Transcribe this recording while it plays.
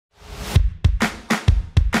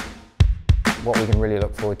What we can really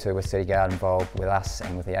look forward to with Cityguard involved with us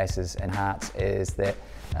and with the Aces and Hearts is that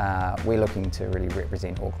we're looking to really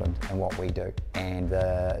represent Auckland and what we do, and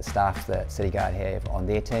the staff that Cityguard have on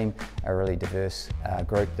their team are a really diverse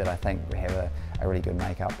group that I think we have a really good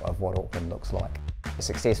makeup of what Auckland looks like. The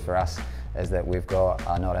success for us is that we've got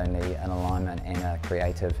not only an alignment and a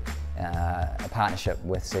creative a partnership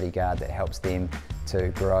with Cityguard that helps them to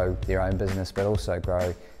grow their own business, but also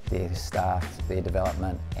grow their staff, their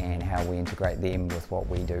development, and how we integrate them with what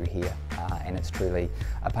we do here. And it's truly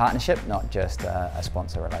a partnership, not just a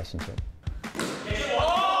sponsor relationship.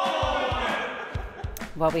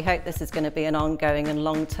 Well, we hope this is going to be an ongoing and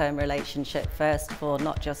long-term relationship, first of all,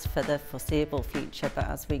 not just for the foreseeable future, but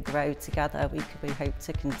as we grow together, we hope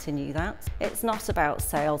to continue that. It's not about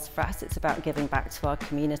sales for us, it's about giving back to our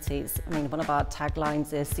communities. I mean, one of our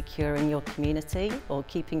taglines is securing your community, or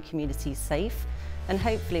keeping communities safe, and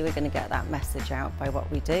hopefully we're going to get that message out by what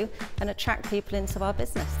we do and attract people into our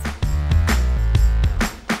business.